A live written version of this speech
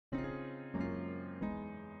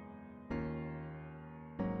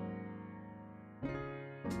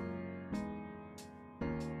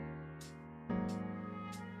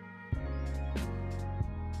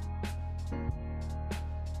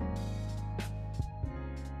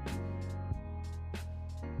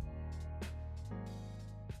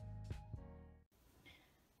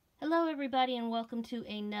Hello everybody and welcome to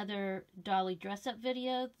another Dolly dress-up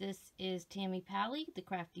video. This is Tammy Pally, the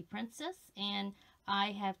Crafty Princess, and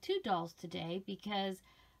I have two dolls today because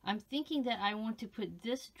I'm thinking that I want to put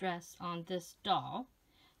this dress on this doll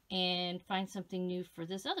and find something new for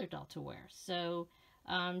this other doll to wear. So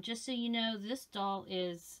just so you know, this doll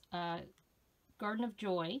is Garden of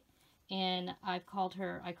Joy, and I call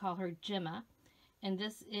her Gemma. And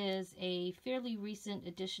this is a fairly recent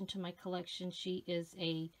addition to my collection. She is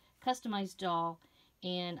a customized doll,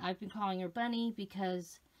 and I've been calling her Bunny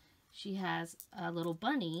because she has a little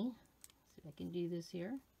bunny. Let's see if I can do this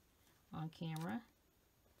here on camera.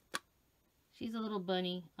 She's a little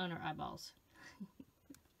bunny on her eyeballs.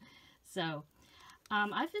 So,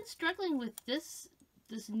 I've been struggling with this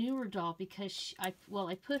newer doll because I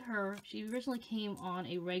put her. She originally came on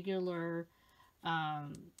a regular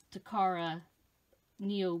Takara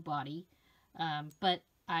Neo body, but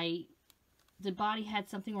the body had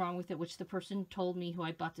something wrong with it, which the person told me who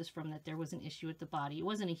I bought this from that there was an issue with the body. It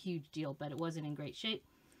wasn't a huge deal, but it wasn't in great shape.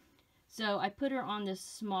 So I put her on this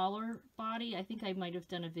smaller body. I think I might have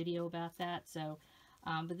done a video about that. So,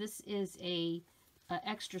 but this is a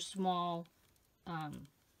extra small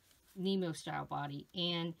Nemo style body,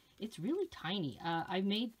 and it's really tiny. I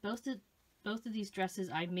made both of these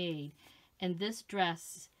dresses I made, and this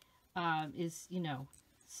dress is, you know,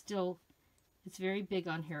 still, it's very big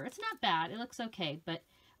on her. It's not bad. It looks okay, but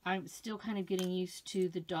I'm still kind of getting used to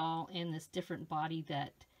the doll and this different body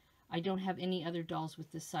that I don't have any other dolls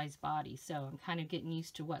with this size body. So I'm kind of getting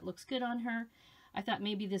used to what looks good on her. I thought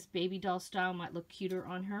maybe this baby doll style might look cuter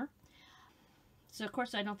on her. So of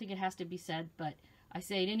course I don't think it has to be said, but I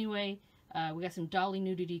say it anyway. We got some Dolly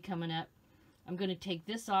nudity coming up. I'm going to take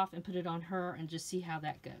this off and put it on her and just see how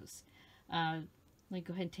that goes. Let me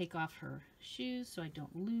go ahead and take off her shoes so I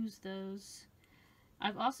don't lose those.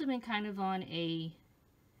 I've also been kind of on a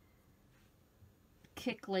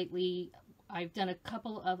kick lately. I've done a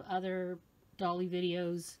couple of other Dolly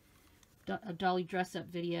videos, Dolly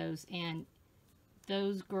dress-up videos, and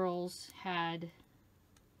those girls had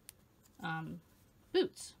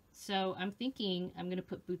boots. So I'm thinking I'm going to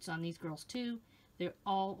put boots on these girls too. They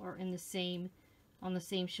all are in the same, on the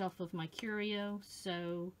same shelf of my curio,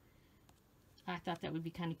 so I thought that would be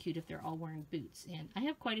kind of cute if they're all wearing boots. And I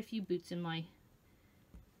have quite a few boots in my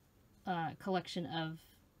collection of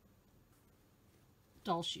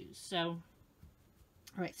doll shoes. So,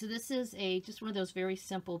 alright, so this is just one of those very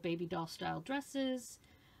simple baby doll style dresses.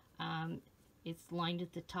 It's lined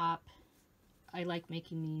at the top. I like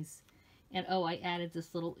making these. And oh, I added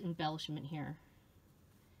this little embellishment here.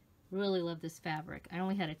 Really love this fabric. I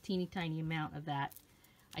only had a teeny tiny amount of that.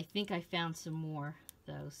 I think I found some more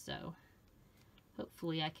though, so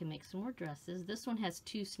hopefully I can make some more dresses. This one has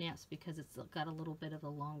two snaps because it's got a little bit of a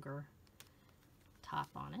longer top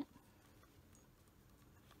on it.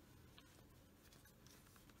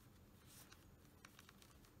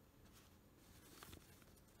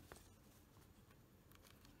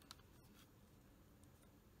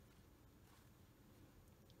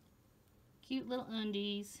 Cute little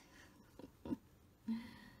undies.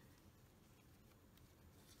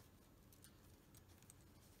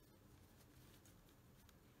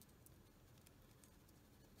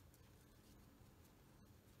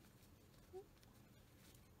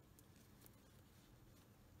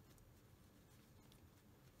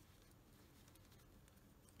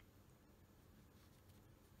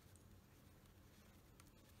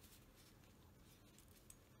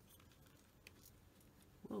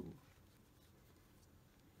 Whoa.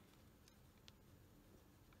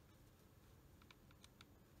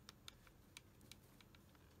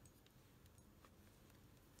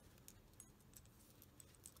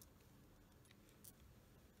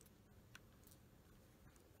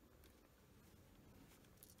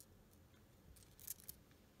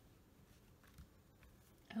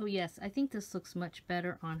 Oh yes, I think this looks much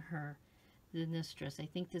better on her than this dress. I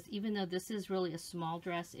think this, even though this is really a small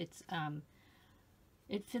dress, it's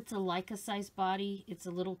it fits a Leica size body. It's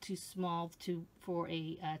a little too small for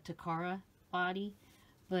a Takara body,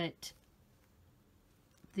 but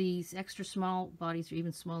these extra small bodies are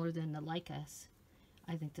even smaller than the Leicas.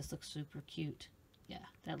 I think this looks super cute. Yeah,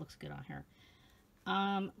 that looks good on her.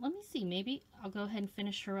 Let me see, maybe I'll go ahead and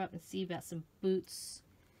finish her up and see about some boots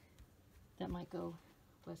that might go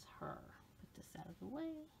with her. Put this out of the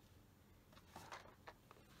way.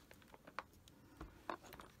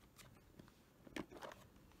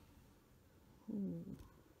 Ooh.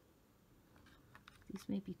 These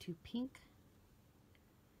may be too pink.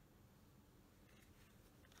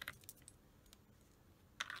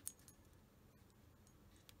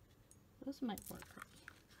 Those might work.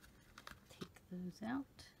 Take those out.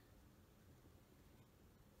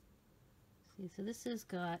 Okay, so this has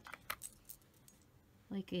got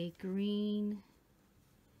like a green,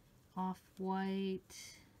 off-white,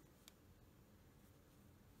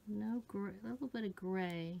 no gray, a little bit of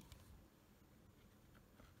gray.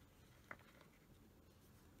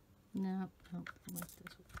 No, I like this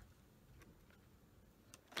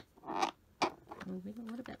one.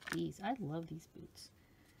 What about these? I love these boots.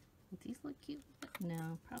 Would these look cute?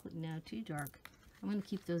 No, probably no, too dark. I'm going to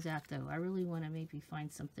keep those out though. I really want to maybe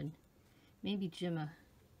find something. Maybe Gemma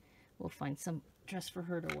will find some dress for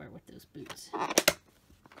her to wear with those boots.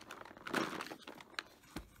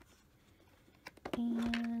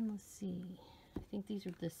 And let's see. I think these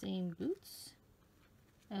are the same boots.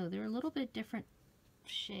 Oh, they're a little bit different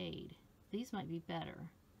shade. These might be better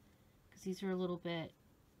because these are a little bit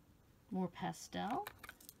more pastel.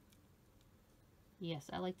 Yes,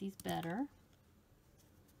 I like these better.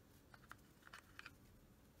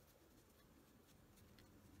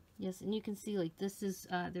 Yes, and you can see like this is,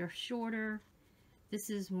 they're shorter.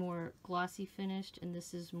 This is more glossy finished, and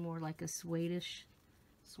this is more like a suede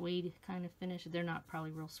kind of finish. They're not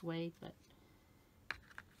probably real suede, but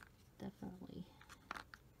definitely.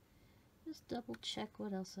 Just double check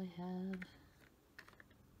what else I have.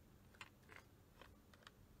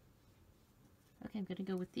 Okay, I'm gonna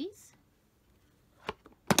go with these.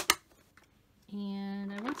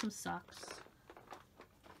 And I want some socks.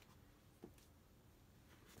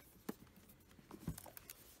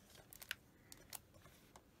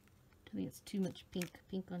 I think it's too much pink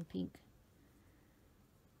on pink.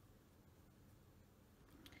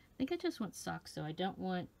 I think I just want socks though. I don't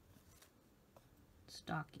want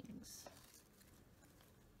stockings.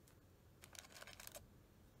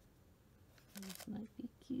 This might be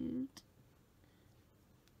cute.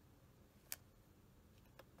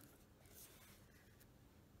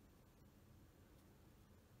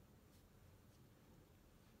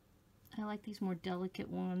 I like these more delicate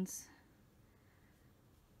ones.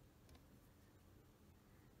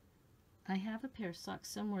 I have a pair of socks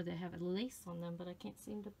somewhere that have a lace on them, but I can't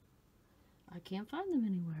find them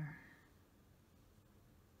anywhere.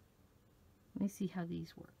 Let me see how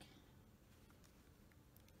these work.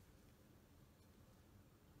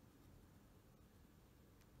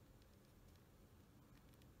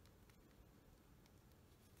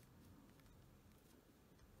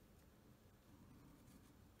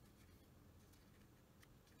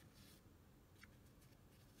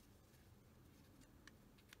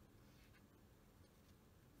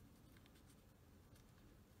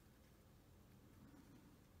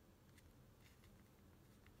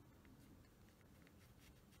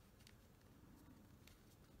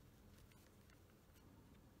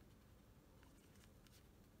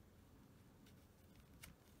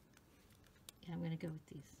 Yeah, I'm going to go with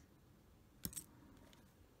these.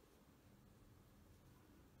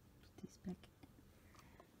 Put these back.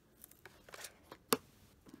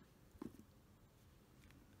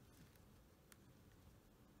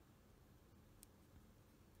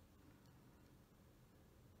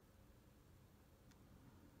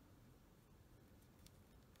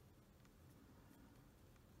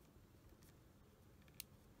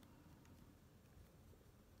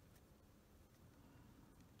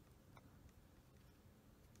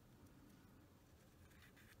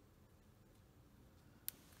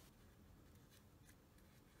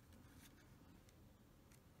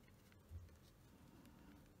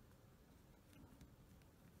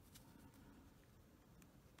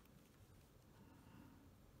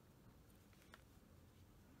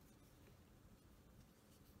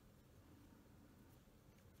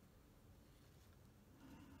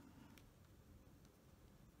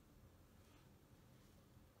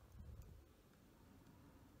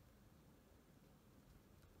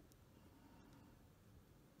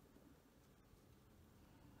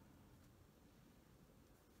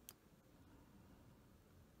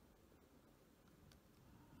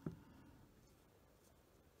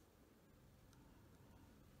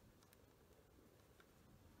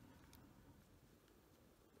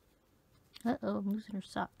 Uh-oh, I'm losing her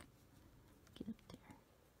sock. Get up there.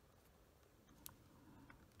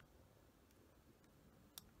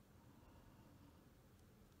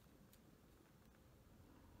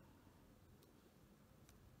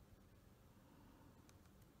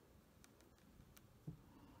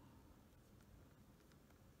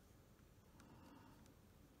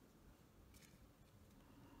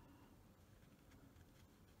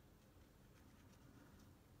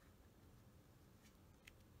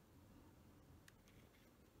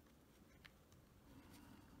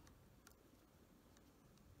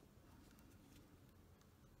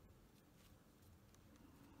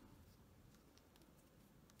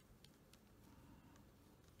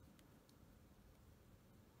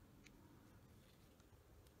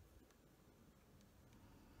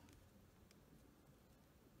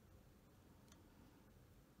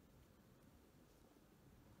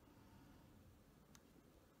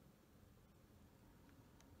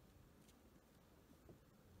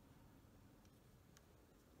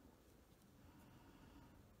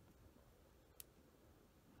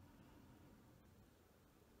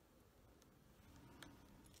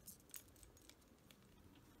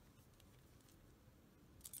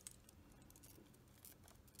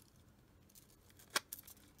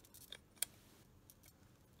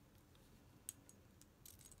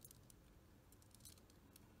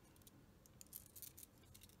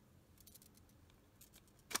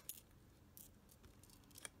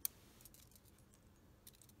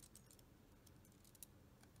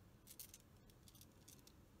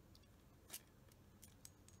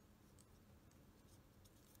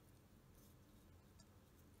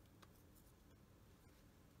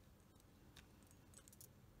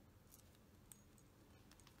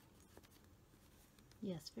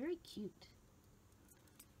 Yes, very cute.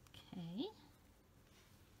 Okay.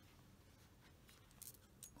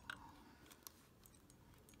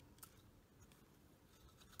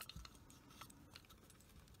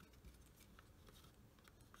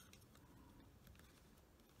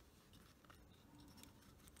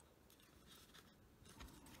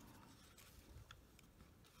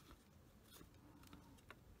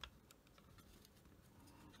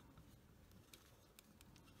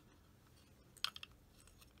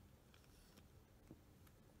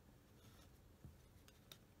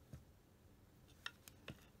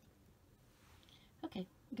 Okay,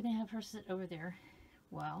 I'm gonna have her sit over there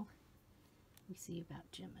while we see about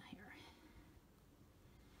Gemma here.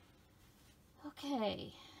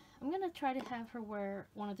 Okay, I'm gonna try to have her wear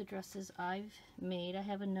one of the dresses I've made. I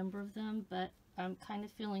have a number of them, but I'm kind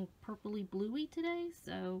of feeling purpley bluey today,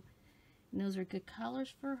 so those are good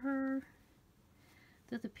colors for her.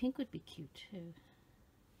 Though the pink would be cute too.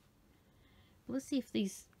 But let's see if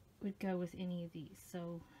these would go with any of these.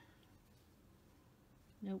 So,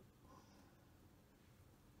 nope.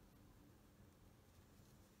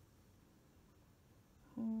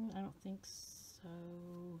 I don't think so.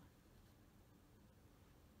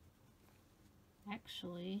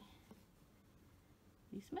 Actually,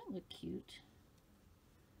 these might look cute.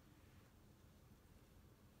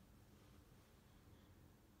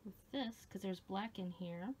 With this, because there's black in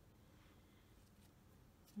here.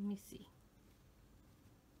 Let me see.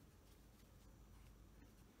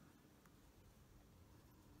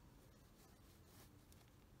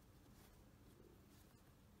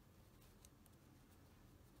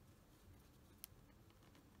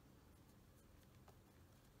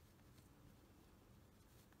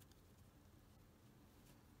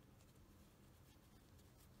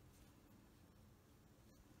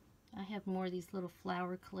 I have more of these little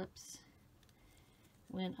flower clips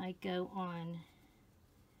when I go on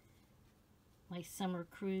my summer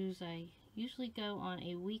cruise. I usually go on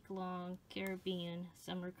a week-long Caribbean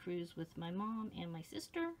summer cruise with my mom and my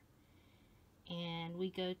sister, and we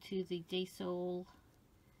go to the Day Soul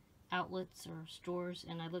outlets or stores,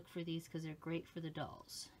 and I look for these because they're great for the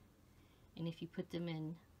dolls. And if you put them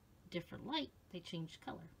in different light, they change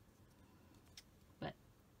color. But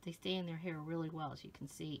they stay in their hair really well, as you can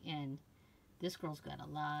see, and this girl's got a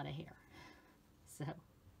lot of hair. So,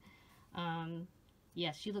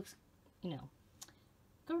 yeah, she looks, you know,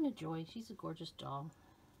 Gonna Joy. She's a gorgeous doll.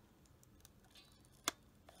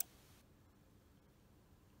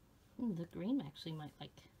 The green actually might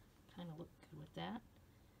kind of look good with that.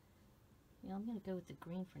 Yeah, I'm gonna go with the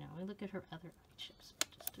green for now. Let me look at her other eye chips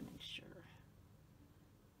just to make sure.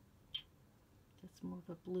 That's more of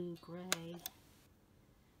a blue-gray.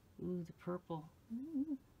 Ooh, the purple.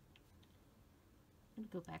 I'm gonna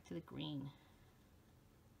go back to the green.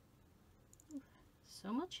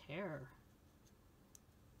 So much hair.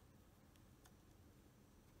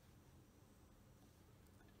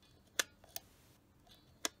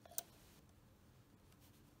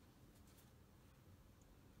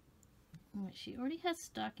 Alright, she already has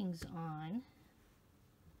stockings on.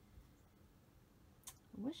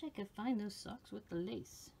 I wish I could find those socks with the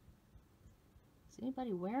lace. Is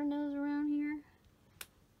anybody wearing those around here?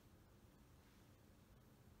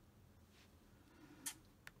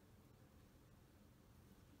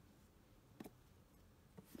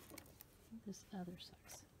 This other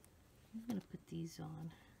socks. I'm gonna put these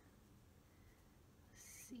on. Let's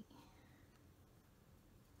see.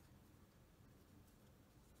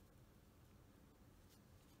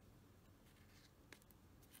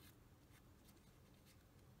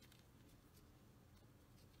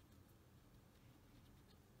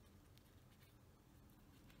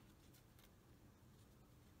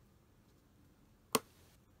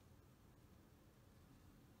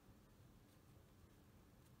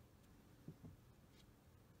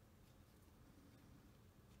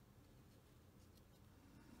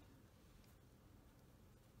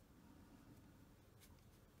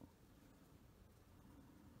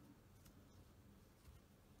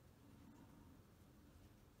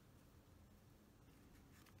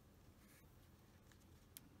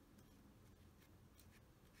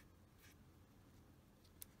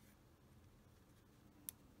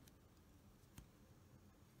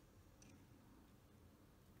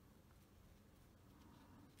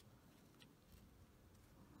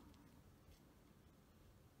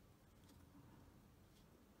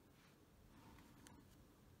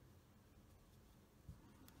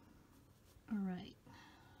 Alright,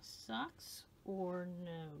 socks or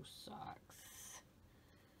no socks?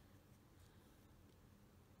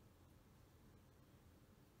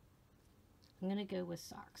 I'm going to go with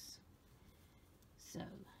socks. So,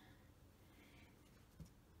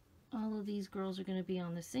 all of these girls are going to be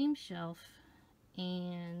on the same shelf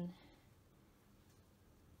and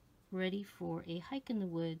ready for a hike in the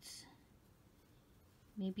woods.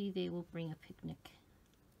 Maybe they will bring a picnic.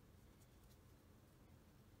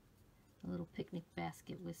 A little picnic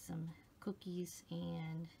basket with some cookies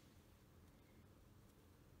and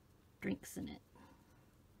drinks in it.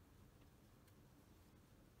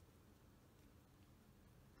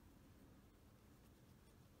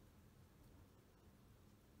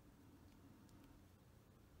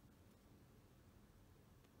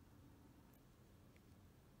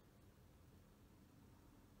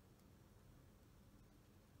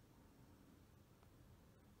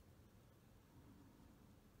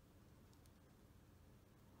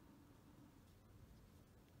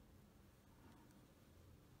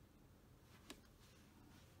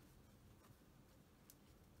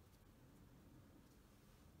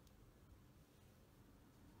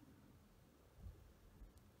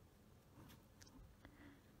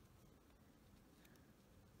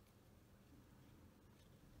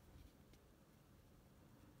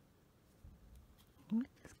 What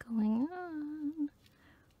is going on?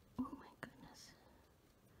 Oh my goodness.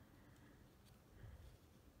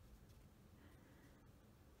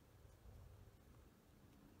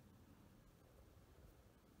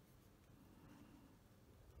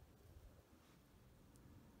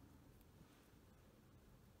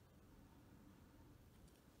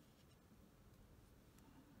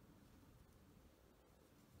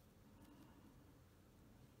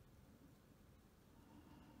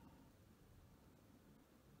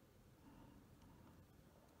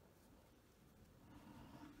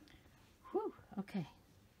 Whew, okay.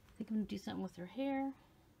 I think I'm going to do something with her hair.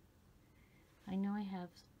 I know I have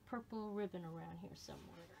purple ribbon around here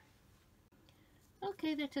somewhere.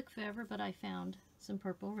 Okay, that took forever, but I found some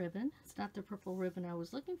purple ribbon. It's not the purple ribbon I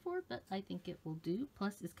was looking for, but I think it will do.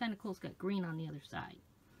 Plus, it's kind of cool. It's got green on the other side.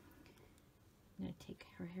 I'm going to take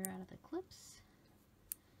her hair out of the clips.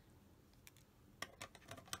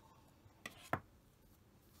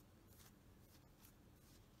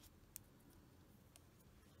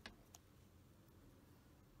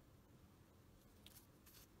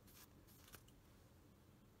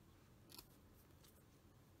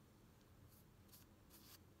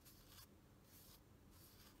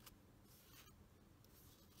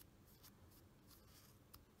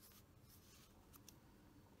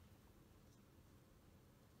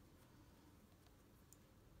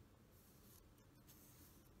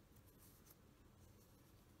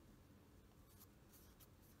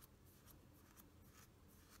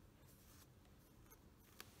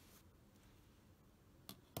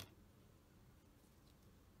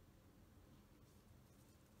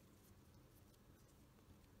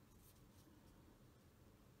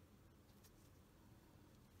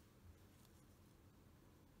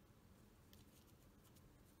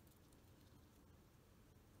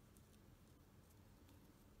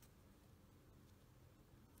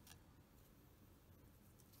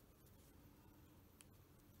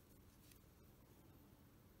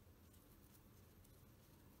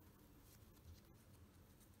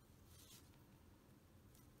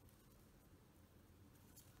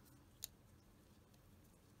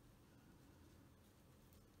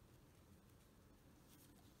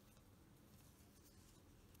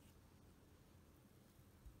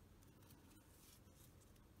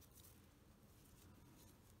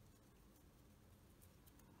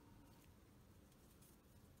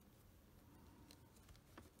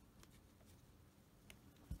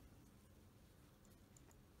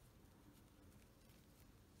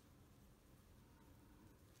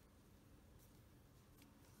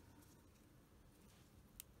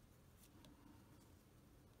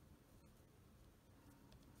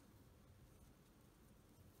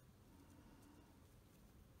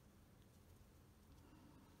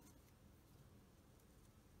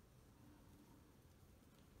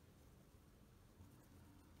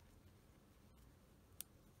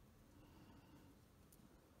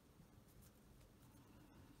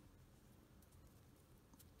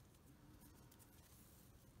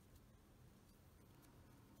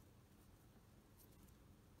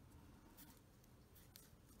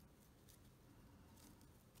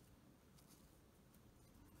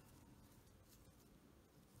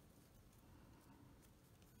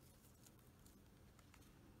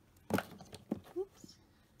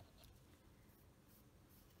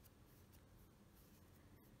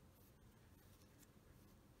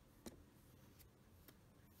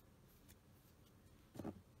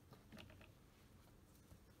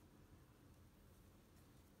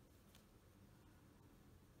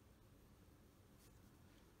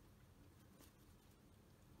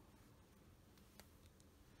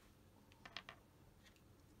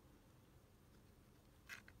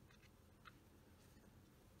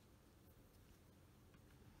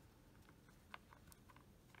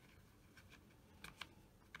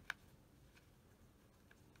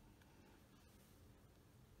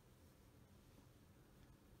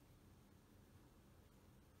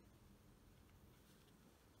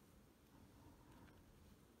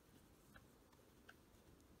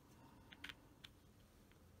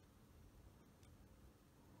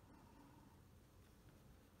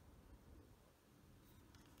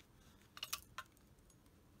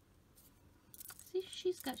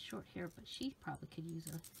 she's got short hair, but she probably could use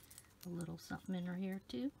a little something in her hair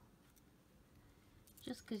too.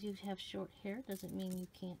 Just because you have short hair doesn't mean you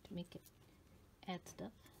can't make it add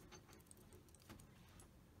stuff.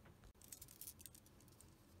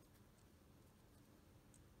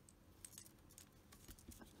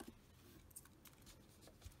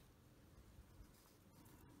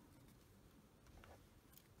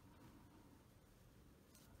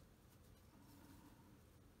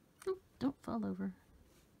 Oop, don't fall over.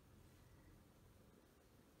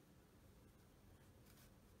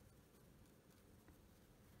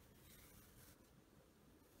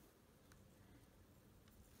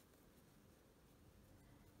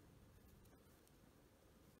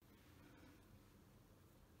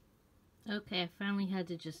 Okay, I finally had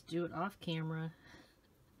to just do it off camera.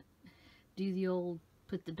 Do the old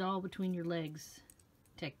put the doll between your legs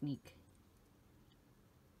technique.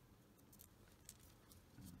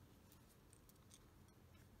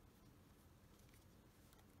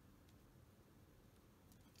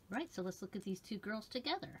 Right, so let's look at these two girls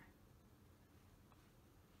together.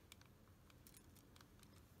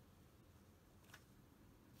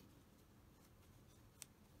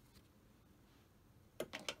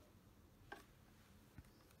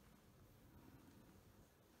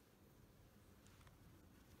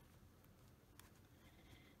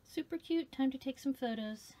 Super cute. Time to take some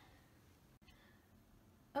photos.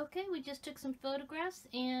 Okay, we just took some photographs,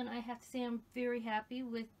 and I have to say I'm very happy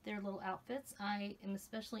with their little outfits. I am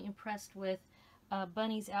especially impressed with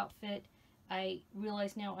Bunny's outfit. I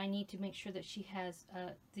realize now I need to make sure that she has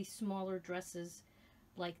these smaller dresses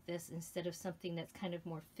like this instead of something that's kind of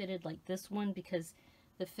more fitted like this one, because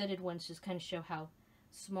the fitted ones just kind of show how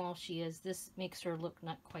small she is. This makes her look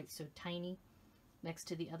not quite so tiny next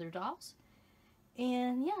to the other dolls.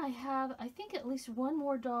 And yeah, I have, I think, at least one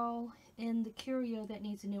more doll in the curio that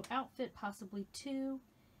needs a new outfit, possibly two.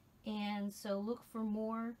 And so look for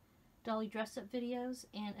more Dolly dress-up videos.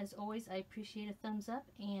 And as always, I appreciate a thumbs up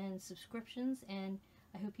and subscriptions. And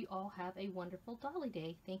I hope you all have a wonderful Dolly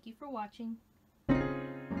Day. Thank you for watching.